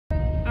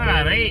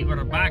Alright,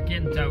 we're back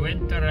into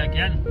winter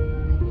again.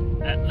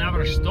 It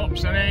never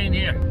stops around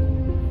here.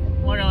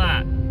 Look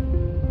at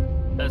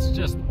that. It's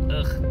just,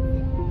 ugh.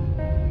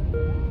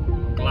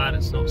 I'm glad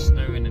it's not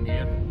snowing in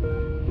here.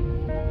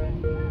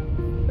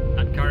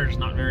 That car's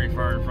not very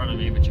far in front of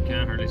me, but you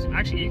can't hardly see.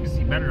 Actually, you can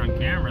see better on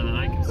camera than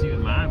I can see with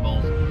my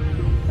eyeballs.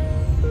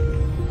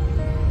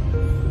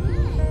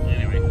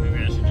 Anyway,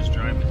 maybe I should just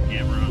drive with the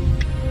camera on.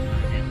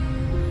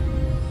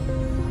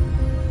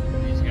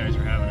 These guys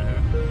are having a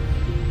hoot.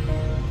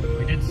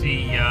 We did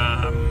see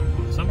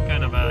some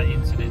kind of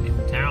incident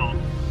in town,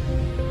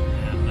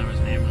 and there was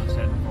an ambulance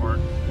heading for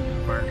it,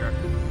 a fire truck.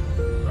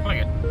 Looked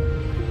like it,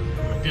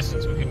 from a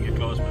distance we couldn't get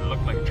close, but it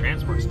looked like a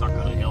transport stuck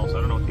on a hill, so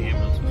I don't know what the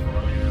ambulance was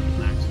for. Maybe it was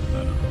an accident,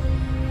 I don't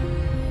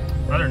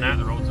know. Other than that,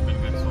 the roads have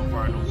been good so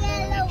far. No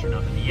ditch or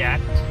nothing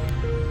yet.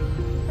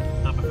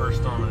 Not the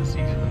first storm of the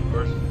season, of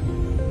course.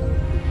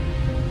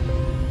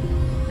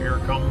 Here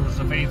comes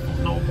the faithful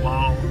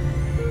snowplow.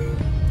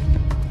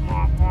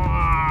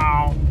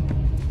 Wow.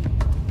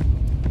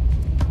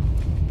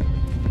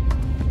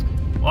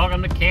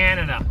 Welcome to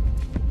Canada.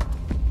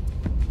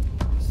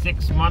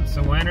 6 months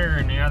of winter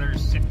and the other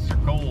 6 are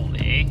cold,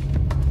 eh?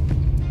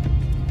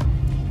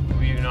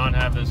 We do not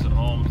have this at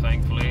home,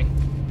 thankfully.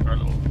 Our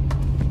little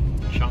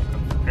chunk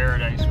of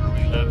paradise where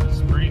we live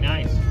is pretty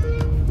nice.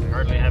 We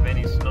hardly have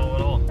any snow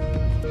at all.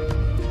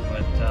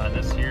 But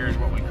this here is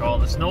what we call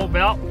the snow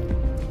belt,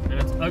 and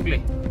it's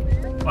ugly.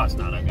 Well, it's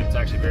not ugly, it's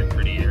actually a very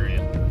pretty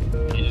area.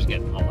 You just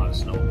get a lot of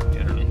snow,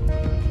 generally.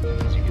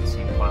 As you can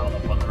see, piled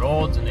up on the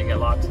roads, and they get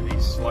lots of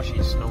these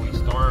slushy, snowy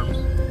storms.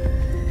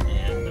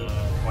 And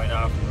quite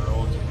often the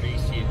roads are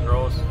greasy and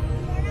gross.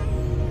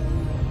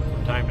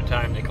 From time to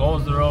time they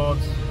close the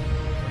roads,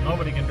 so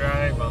nobody can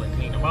drive while they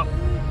clean them up.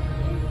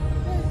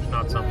 It's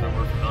not something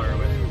we're familiar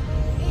with.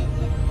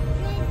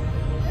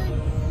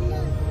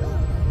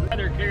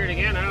 Weather cleared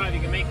again. I don't know if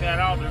you can make that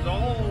out. There's a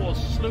whole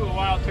slew of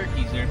wild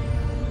turkeys there.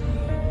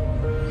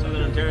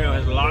 Southern Ontario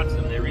has lots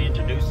of them. They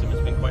reintroduced them.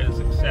 It's been quite a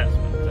success,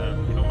 but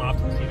you don't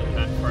often see them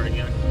that far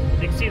together.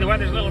 You can see the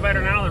weather's a little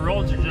better now. The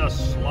roads are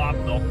just slop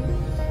though.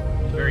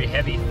 Very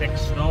heavy, thick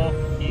snow.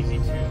 Easy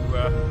to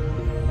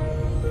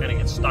kind of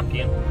get stuck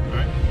in.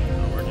 Alright,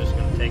 so we're just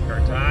going to take our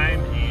time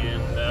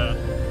and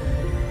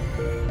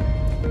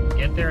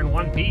get there in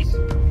one piece.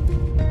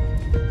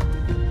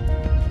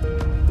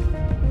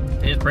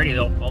 It is pretty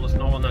though. All the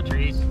snow on the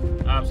trees.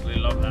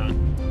 Absolutely love that.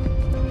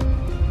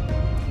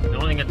 The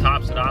only thing that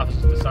tops it off is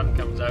if the sun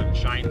comes out and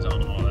shines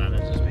on all of that.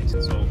 It just makes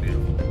it so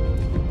beautiful.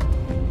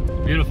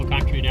 Beautiful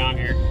country down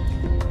here.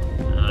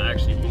 I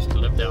actually used to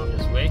live down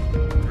this way.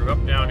 Grew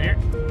up down here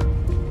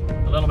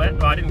a little bit.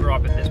 Well, I didn't grow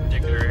up in this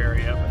particular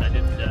area, but I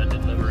did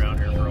live around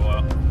here for a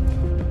while.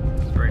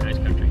 It's a very nice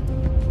country.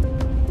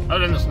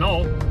 Other than the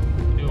snow,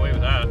 do away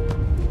with that.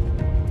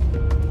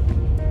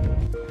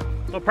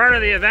 So part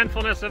of the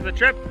eventfulness of the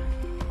trip,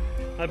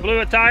 I blew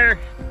a tire.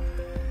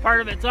 Part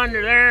of it's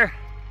under there.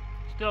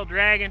 Still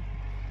dragging.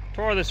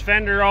 Tore this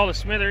fender all to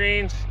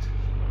smithereens.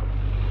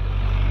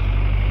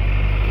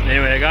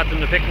 Anyway, I got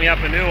them to pick me up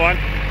a new one.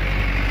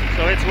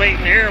 So it's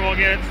waiting here, we'll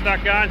get it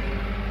stuck on.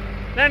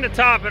 Then to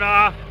top it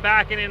off,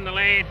 backing in the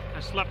lane, I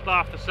slipped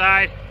off the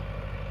side.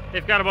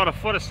 They've got about a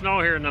foot of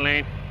snow here in the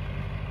lane.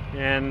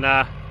 And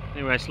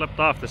anyway, I slipped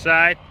off the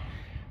side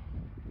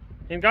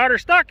and got her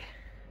stuck.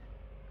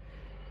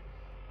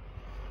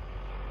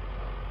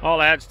 All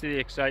adds to the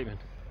excitement.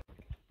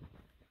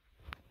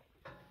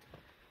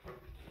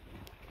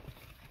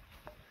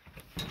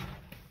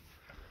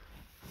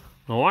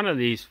 Well, one of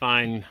these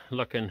fine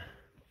looking, I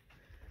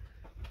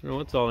don't know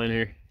what's all in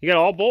here. You got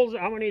all bulls?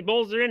 How many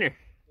bulls are in here?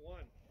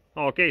 One.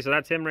 Oh, okay, so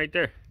that's him right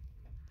there.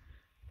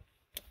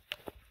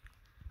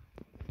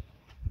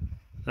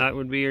 That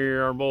would be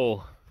our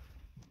bull.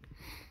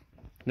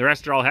 The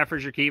rest are all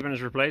heifers you're keeping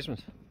as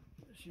replacements?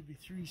 There should be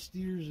 3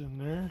 steers in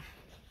there.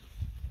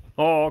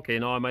 Oh, okay,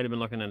 no, I might have been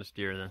looking at a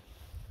steer then.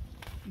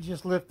 He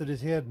just lifted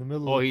his head in the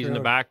middle of the Oh, he's in the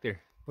back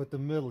there. But the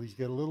middle, he's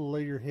got a little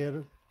layer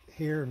head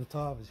hair on the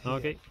top of his head.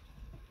 Okay.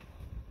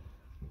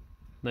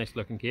 Nice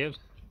looking calves.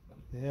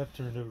 They have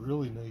turned out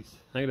really nice.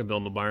 I'm gonna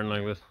build a barn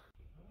like this.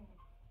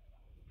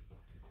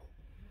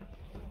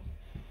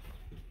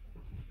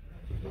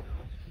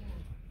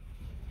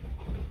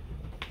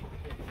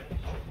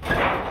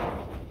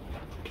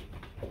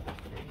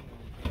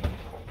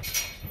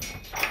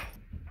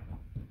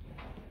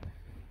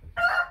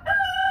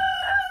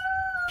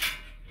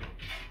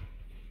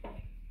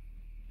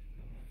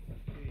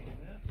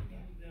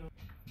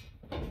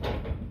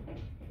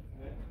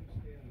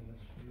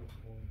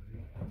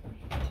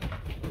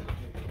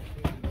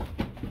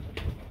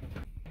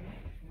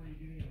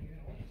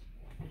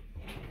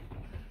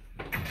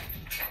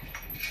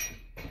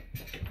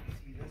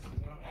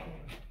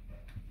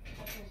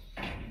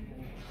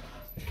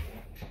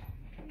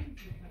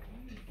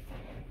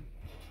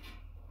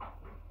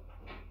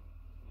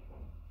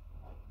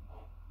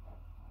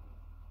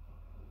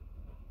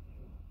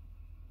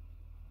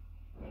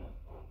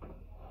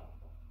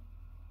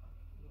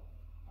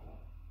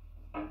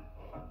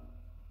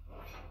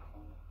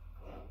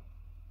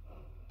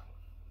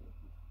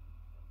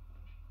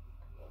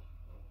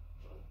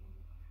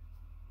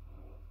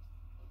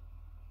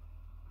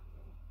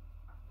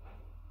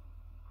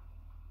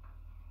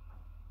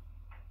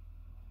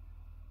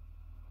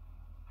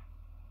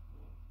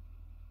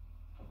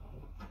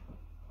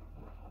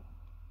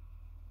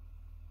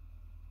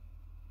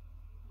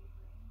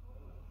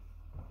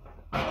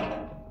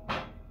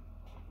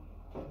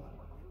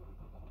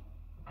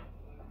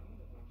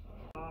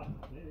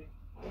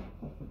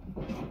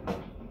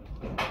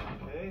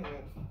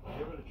 and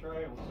give it a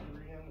try. We'll see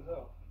where he ends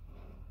up.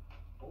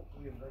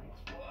 Hopefully in the right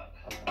spot.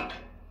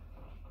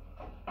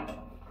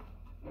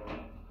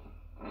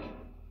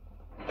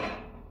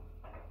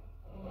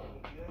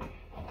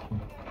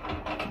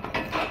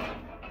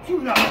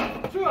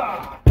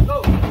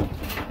 Go!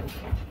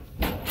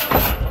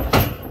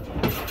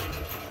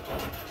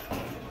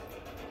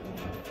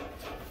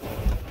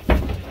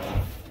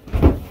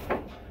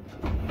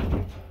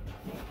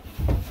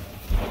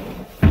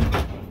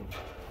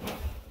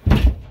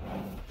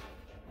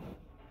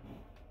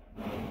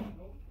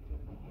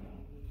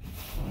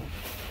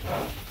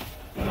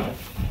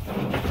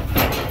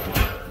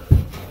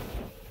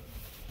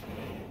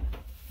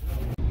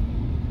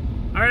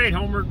 Alright,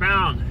 homeward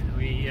bound.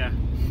 We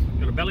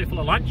got a belly full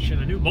of lunch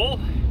and a new bull.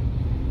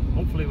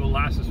 Hopefully will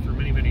last us for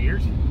many, many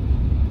years.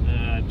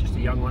 Just a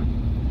young one,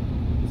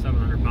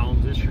 700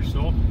 pounds-ish or so.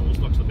 Almost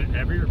looks a bit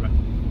heavier, but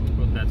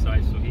about that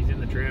size. So he's in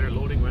the trailer,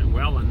 loading went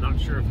well. I'm not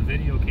sure if the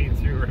video came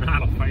through or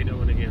not. I'll find out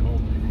when I get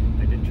home.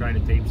 I did try to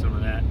tape some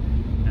of that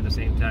at the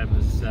same time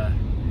as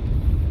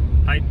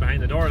hiding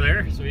behind the door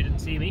there, so he didn't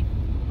see me.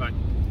 But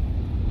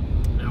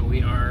now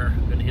we are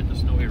going to hit the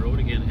snowy road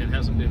again. It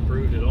hasn't been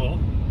improved at all.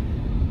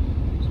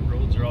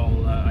 Roads are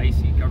all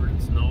icy, covered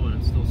in snow, and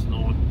it's still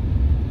snowing.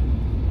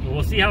 So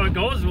we'll see how it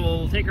goes.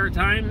 We'll take our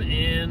time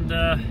and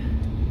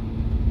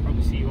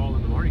probably see you all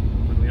in the morning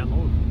when we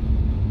unload.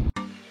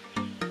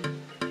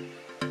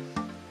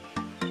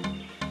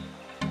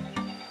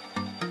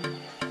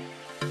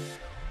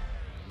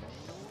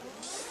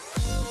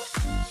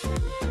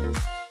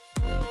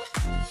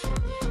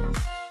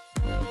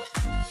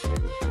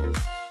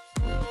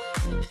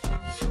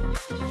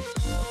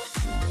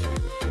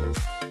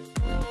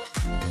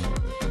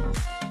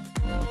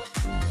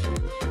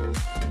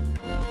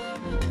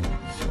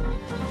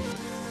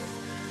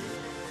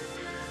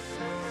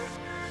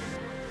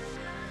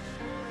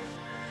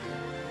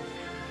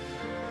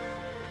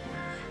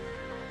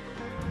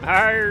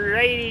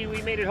 Alrighty,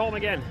 we made it home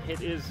again.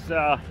 It is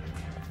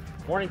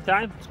morning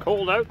time. It's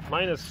cold out,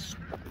 minus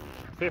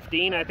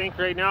 15 I think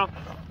right now,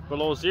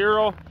 below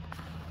zero.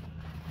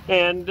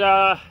 And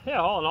yeah,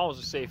 all in all, it was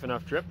a safe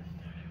enough trip.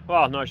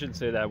 Well, no, I shouldn't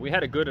say that. We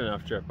had a good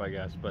enough trip, I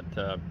guess, but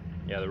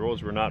yeah, the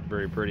roads were not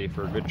very pretty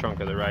for a good chunk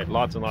of the ride.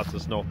 Lots and lots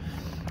of snow.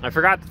 I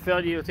forgot to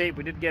videotape.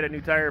 We did get a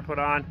new tire put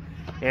on,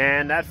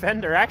 and that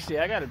fender, actually,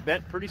 I got it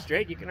bent pretty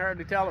straight. You can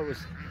hardly tell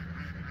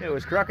it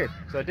was crooked.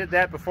 So I did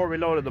that before we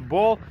loaded the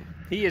bull.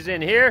 He is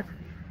in here.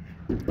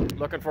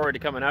 Looking forward to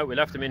coming out. We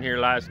left him in here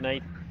last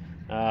night.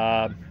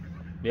 Yeah,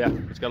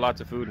 he's got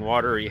lots of food and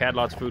water. He had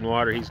lots of food and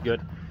water. He's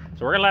good.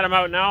 So we're gonna let him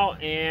out now,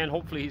 and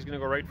hopefully he's gonna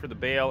go right for the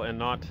bale and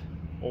not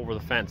over the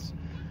fence.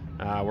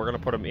 We're gonna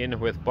put him in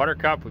with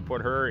Buttercup. We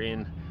put her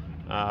in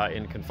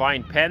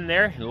confined pen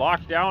there,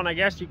 locked down, I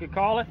guess you could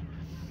call it,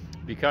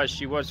 because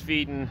she was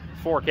feeding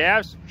 4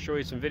 calves. I'll show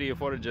you some video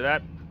footage of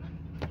that,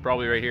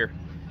 probably right here.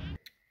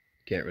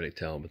 Can't really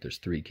tell, but there's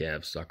 3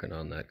 calves sucking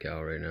on that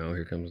cow right now.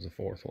 Here comes the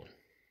 4th one.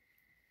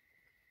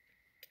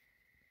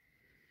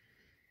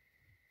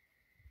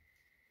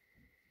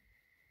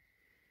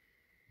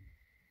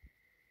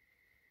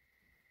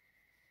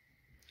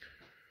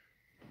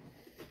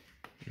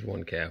 There's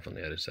 1 calf on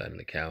the other side of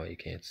the cow you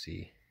can't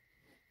see.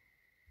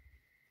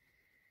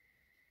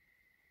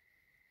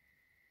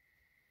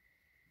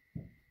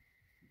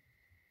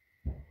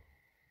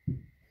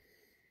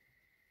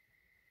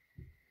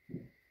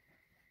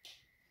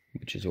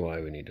 Which is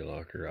why we need to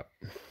lock her up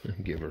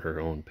and give her her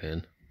own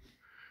pen.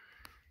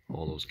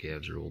 All those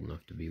calves are old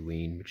enough to be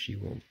weaned, but she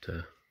won't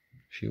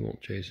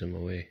chase them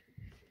away.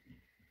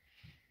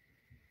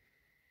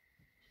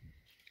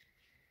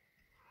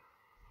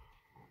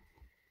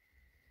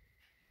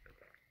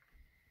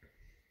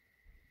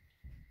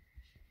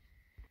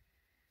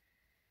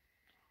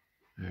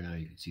 There now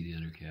you can see the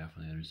other calf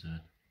on the other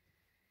side.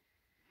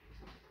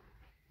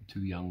 The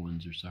 2 young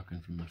ones are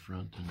sucking from the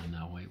front, and then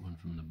that white one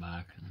from the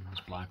back, and this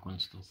black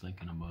one's still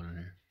thinking about it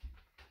here.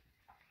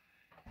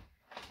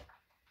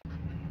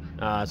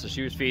 So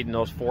she was feeding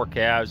those 4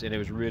 calves, and it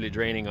was really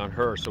draining on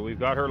her. So we've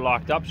got her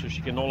locked up so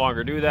she can no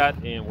longer do that,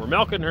 and we're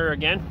milking her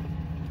again.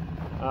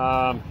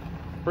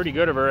 Pretty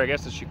good of her, I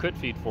guess, that she could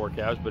feed 4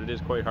 calves, but it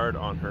is quite hard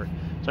on her. So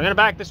I'm going to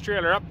back this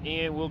trailer up,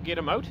 and we'll get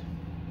him out.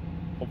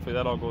 Hopefully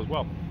that all goes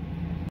well.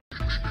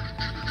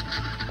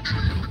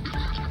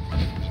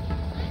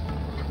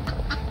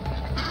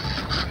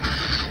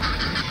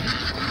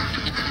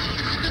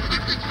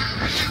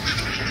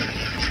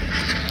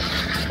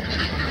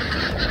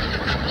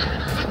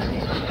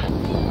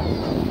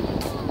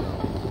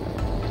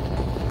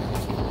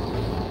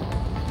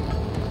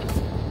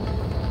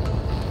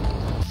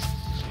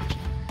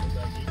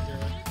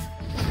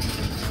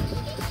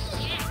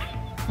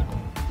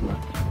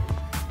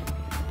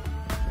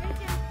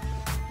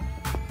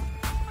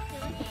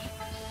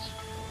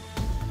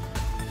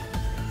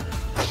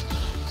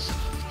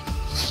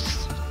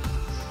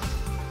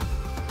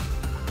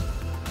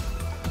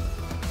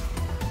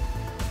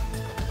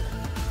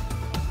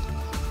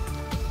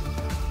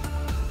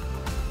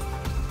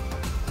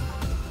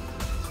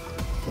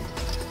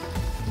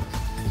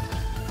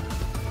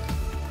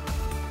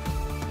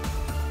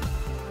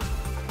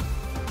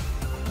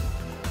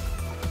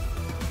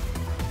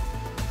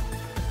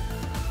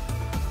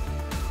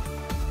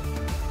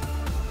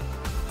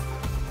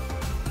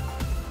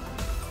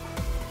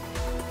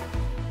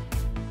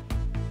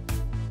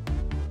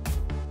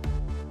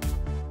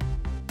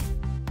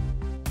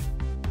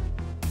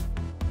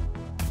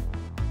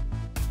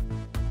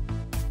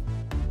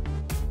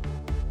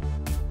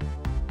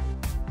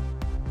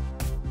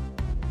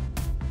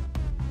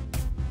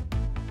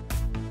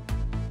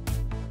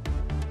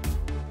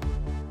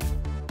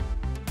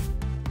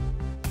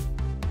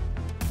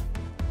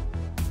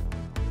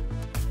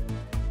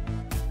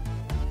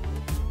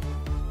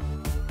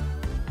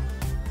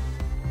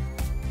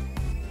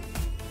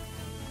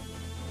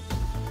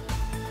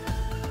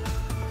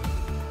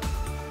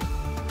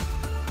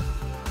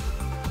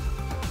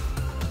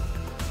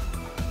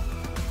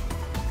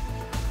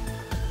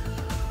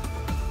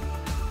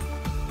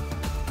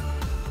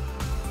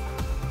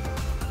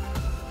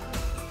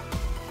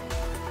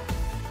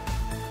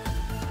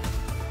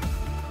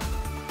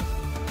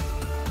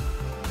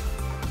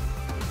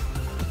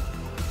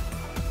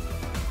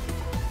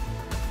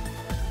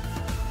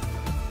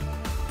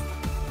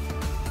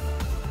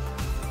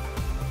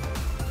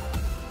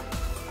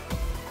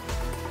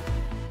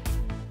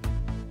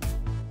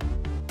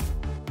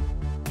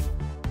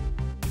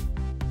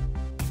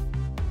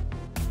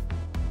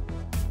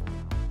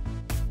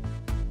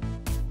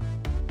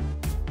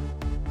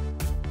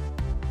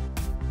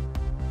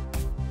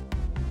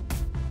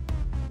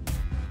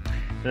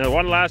 Now,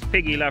 one last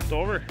piggy left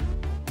over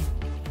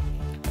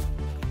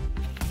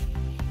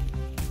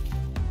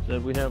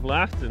that we have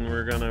left, and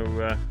we're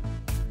gonna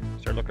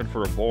start looking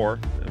for a boar,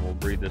 and we'll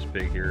breed this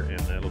pig here, and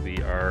that'll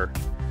be our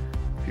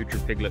future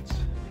piglets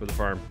for the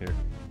farm here.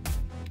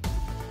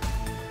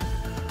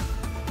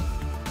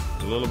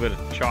 There's a little bit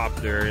of chop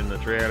there in the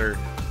trailer.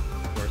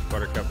 Of course,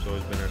 Buttercup's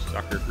always been our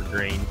sucker for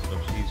grain, so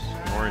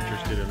she's more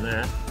interested in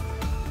that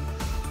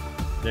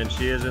than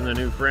she is in the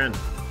new friend.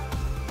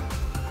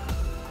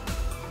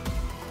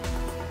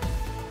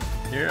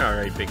 You're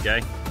alright, big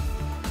guy.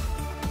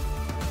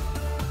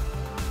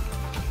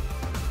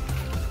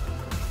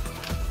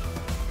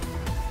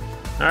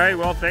 Alright,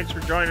 well, thanks for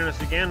joining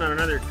us again on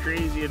another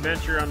crazy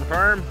adventure on the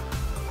farm.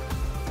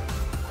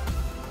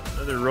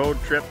 Another road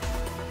trip.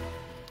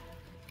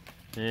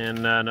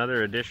 And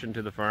another addition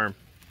to the farm.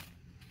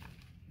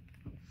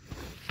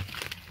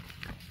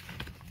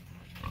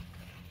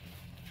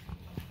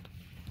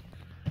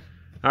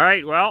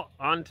 Alright, well,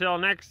 until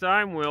next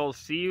time, we'll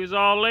see you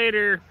all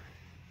later.